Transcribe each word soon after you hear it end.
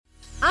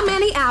I'm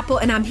Annie Apple,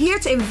 and I'm here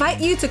to invite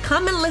you to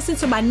come and listen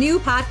to my new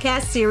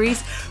podcast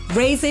series,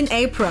 Raising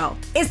a Pro.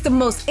 It's the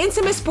most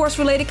intimate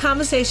sports-related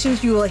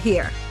conversations you will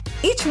hear.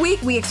 Each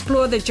week, we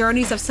explore the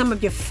journeys of some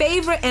of your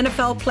favorite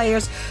NFL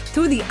players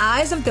through the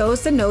eyes of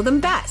those that know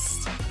them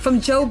best. From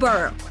Joe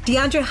Burrow,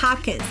 DeAndre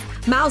Hopkins,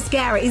 Myles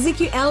Garrett,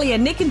 Ezekiel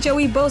Elliott, Nick and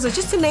Joey Bosa,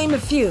 just to name a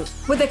few.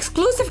 With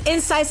exclusive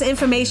insights and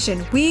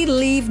information, we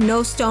leave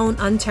no stone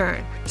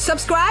unturned.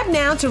 Subscribe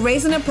now to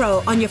Raising a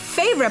Pro on your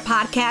favorite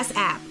podcast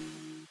app.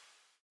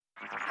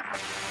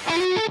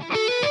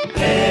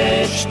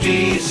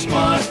 HD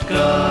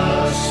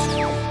Smartcast.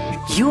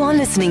 You are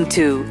listening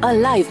to a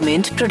Live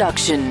Mint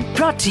production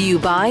brought to you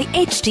by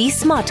HD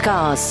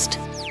Smartcast.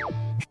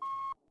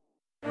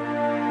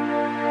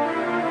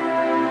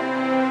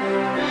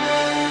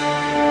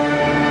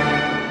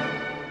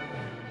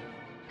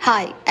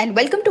 Hi, and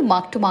welcome to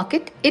Mark to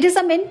Market. It is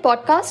a Mint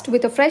podcast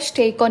with a fresh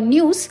take on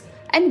news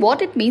and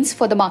what it means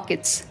for the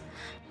markets.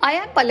 I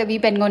am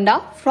Pallavi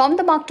Pengonda from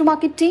the Mark to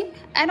Market team,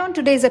 and on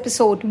today's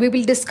episode, we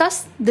will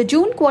discuss the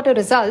June quarter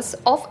results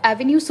of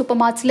Avenue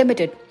Supermarts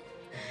Limited.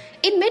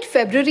 In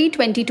mid-February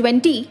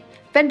 2020,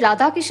 when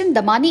Radhakishan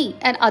Damani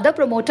and other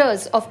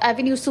promoters of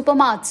Avenue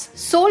Supermarts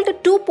sold a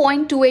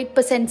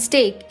 2.28%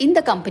 stake in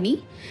the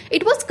company,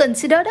 it was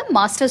considered a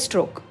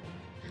masterstroke.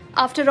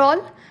 After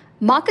all,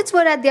 markets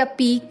were at their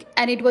peak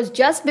and it was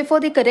just before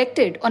they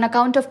corrected on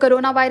account of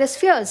coronavirus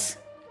fears.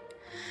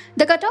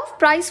 The cutoff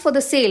price for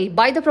the sale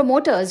by the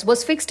promoters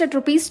was fixed at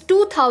Rs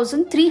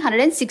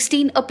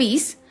 2,316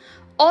 apiece,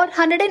 or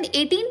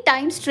 118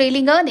 times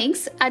trailing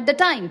earnings at the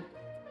time.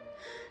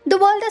 The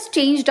world has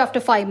changed after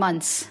 5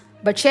 months,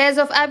 but shares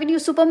of Avenue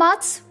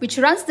Supermarts, which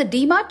runs the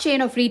DMart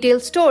chain of retail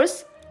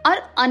stores,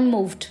 are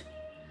unmoved.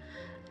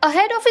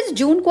 Ahead of its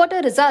June quarter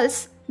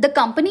results, the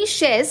company's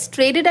shares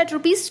traded at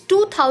Rs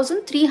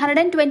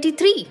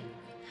 2,323.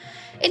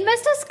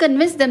 Investors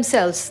convinced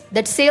themselves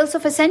that sales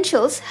of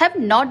essentials have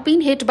not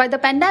been hit by the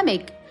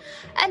pandemic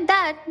and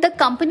that the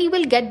company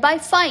will get by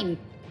fine.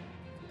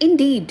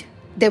 Indeed,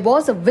 there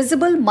was a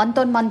visible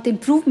month-on-month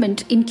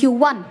improvement in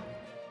Q1.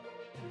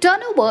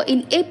 Turnover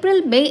in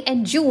April, May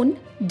and June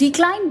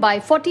declined by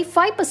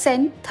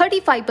 45%,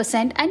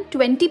 35% and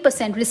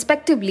 20%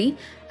 respectively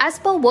as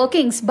per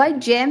workings by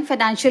JM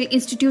Financial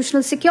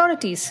Institutional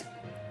Securities.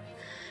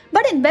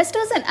 But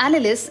investors and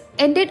analysts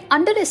ended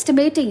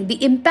underestimating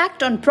the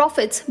impact on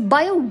profits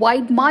by a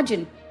wide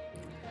margin.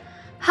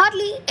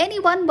 Hardly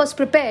anyone was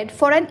prepared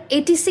for an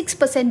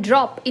 86%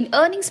 drop in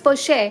earnings per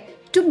share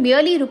to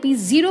merely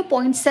Rs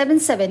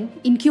 0.77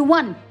 in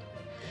Q1.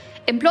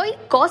 Employee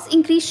costs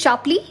increased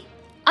sharply.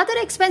 Other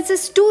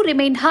expenses too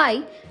remained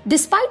high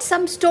despite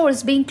some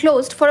stores being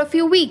closed for a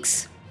few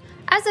weeks.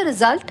 As a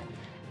result,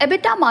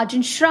 EBITDA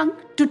margin shrunk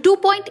to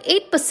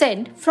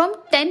 2.8% from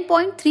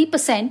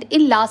 10.3%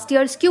 in last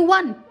year's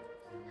Q1.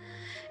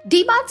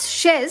 DMart's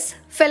shares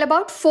fell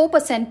about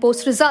 4%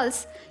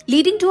 post-results,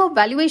 leading to a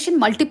valuation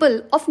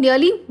multiple of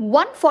nearly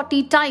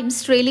 140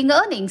 times trailing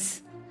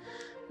earnings.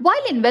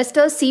 While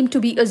investors seem to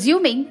be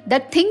assuming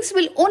that things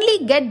will only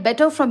get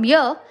better from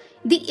here,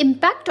 the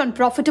impact on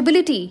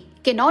profitability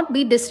cannot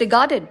be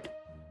disregarded.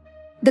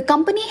 The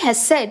company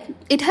has said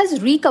it has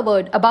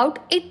recovered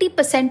about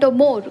 80% or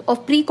more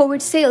of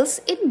pre-COVID sales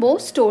in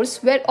most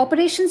stores where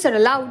operations are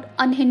allowed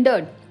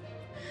unhindered.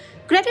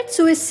 Credit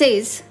Suisse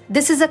says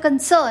this is a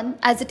concern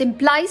as it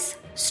implies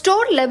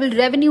store-level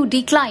revenue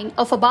decline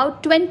of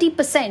about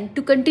 20%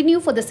 to continue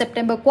for the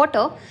September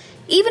quarter,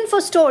 even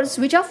for stores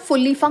which are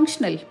fully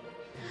functional.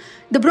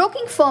 The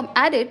broking firm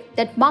added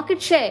that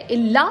market share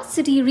in large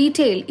city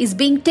retail is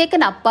being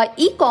taken up by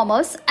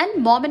e-commerce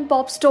and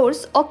mom-and-pop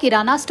stores or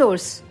kirana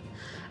stores.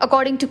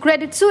 According to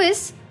Credit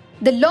Suisse,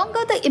 the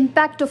longer the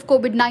impact of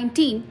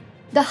COVID-19,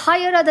 the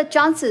higher are the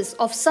chances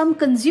of some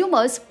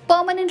consumers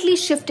permanently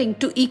shifting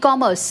to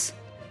e-commerce.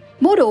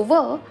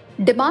 Moreover,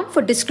 demand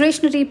for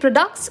discretionary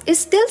products is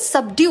still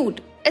subdued,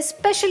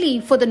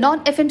 especially for the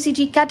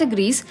non-FMCG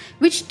categories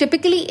which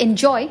typically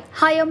enjoy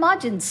higher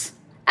margins.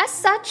 As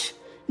such,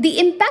 the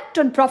impact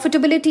on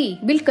profitability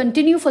will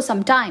continue for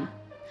some time.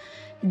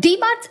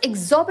 DMart's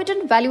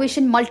exorbitant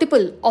valuation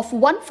multiple of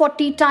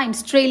 140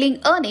 times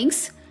trailing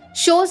earnings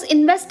shows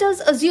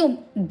investors assume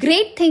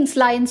great things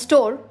lie in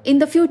store in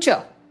the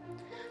future.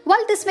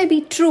 While this may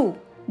be true,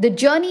 the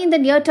journey in the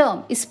near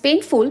term is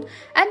painful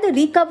and the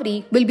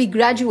recovery will be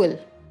gradual.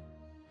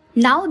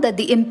 Now that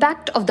the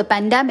impact of the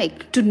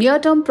pandemic to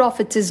near-term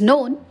profits is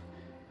known,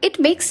 it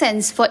makes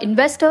sense for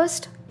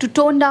investors to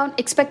tone down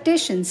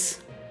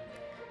expectations.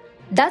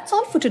 That's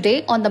all for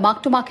today on the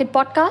Mark to Market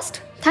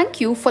podcast.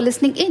 Thank you for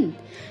listening in.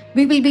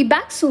 We will be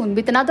back soon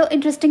with another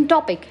interesting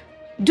topic.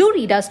 Do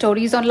read our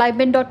stories on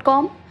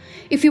livemint.com.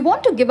 If you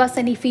want to give us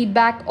any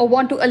feedback or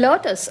want to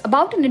alert us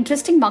about an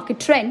interesting market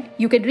trend,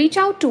 you can reach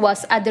out to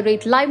us at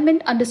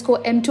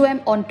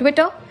 @livemint_M2M on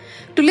Twitter.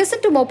 To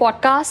listen to more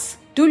podcasts,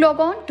 do log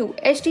on to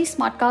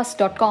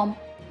hdsmartcast.com.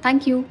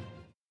 Thank you.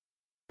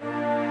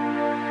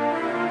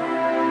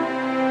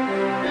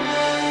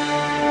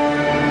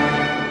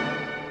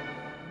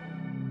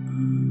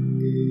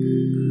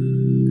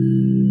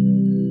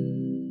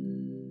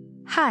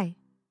 Hi,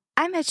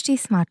 I'm HT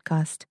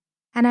Smartcast,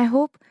 and I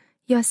hope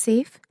you're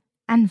safe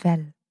and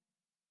well.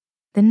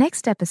 The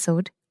next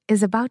episode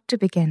is about to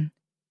begin,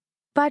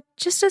 but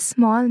just a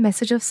small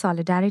message of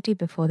solidarity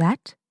before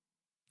that.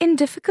 In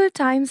difficult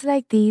times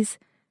like these,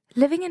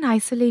 living in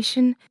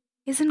isolation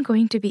isn't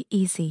going to be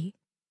easy.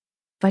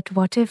 But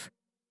what if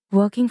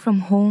working from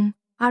home,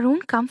 our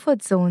own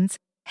comfort zones,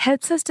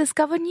 helps us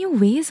discover new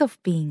ways of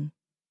being?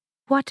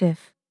 What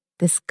if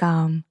this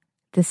calm,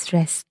 this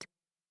rest,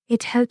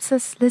 it helps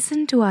us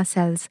listen to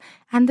ourselves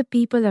and the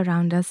people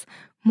around us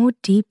more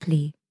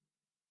deeply?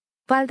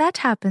 While that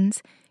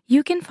happens,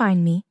 you can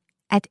find me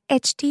at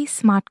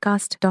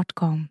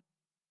htsmartcast.com,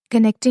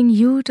 connecting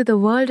you to the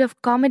world of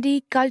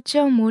comedy,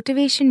 culture,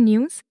 motivation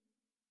news.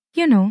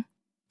 You know,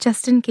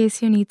 just in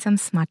case you need some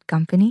smart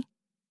company.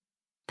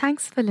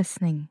 Thanks for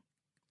listening.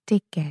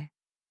 Take care.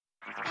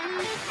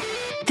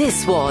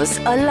 This was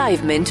a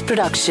Live Mint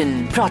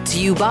production brought to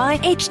you by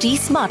HT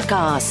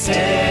Smartcast.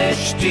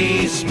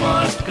 HT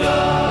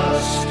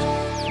Smartcast.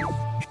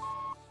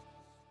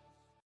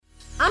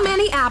 I'm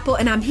Annie Apple,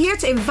 and I'm here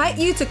to invite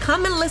you to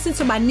come and listen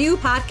to my new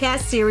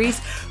podcast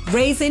series,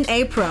 Raising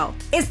a Pro.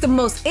 It's the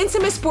most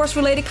intimate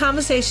sports-related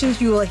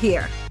conversations you will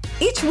hear.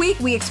 Each week,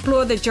 we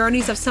explore the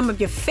journeys of some of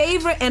your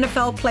favorite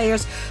NFL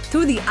players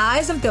through the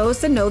eyes of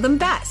those that know them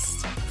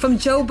best. From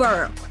Joe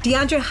Burrow,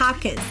 DeAndre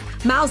Hopkins,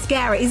 Myles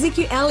Garrett,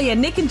 Ezekiel Elliott,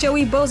 Nick and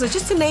Joey Bosa,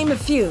 just to name a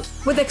few.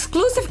 With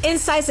exclusive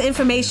insights and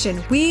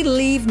information, we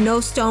leave no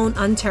stone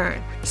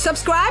unturned.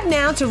 Subscribe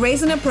now to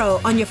Raising a Pro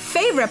on your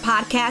favorite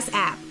podcast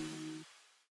app.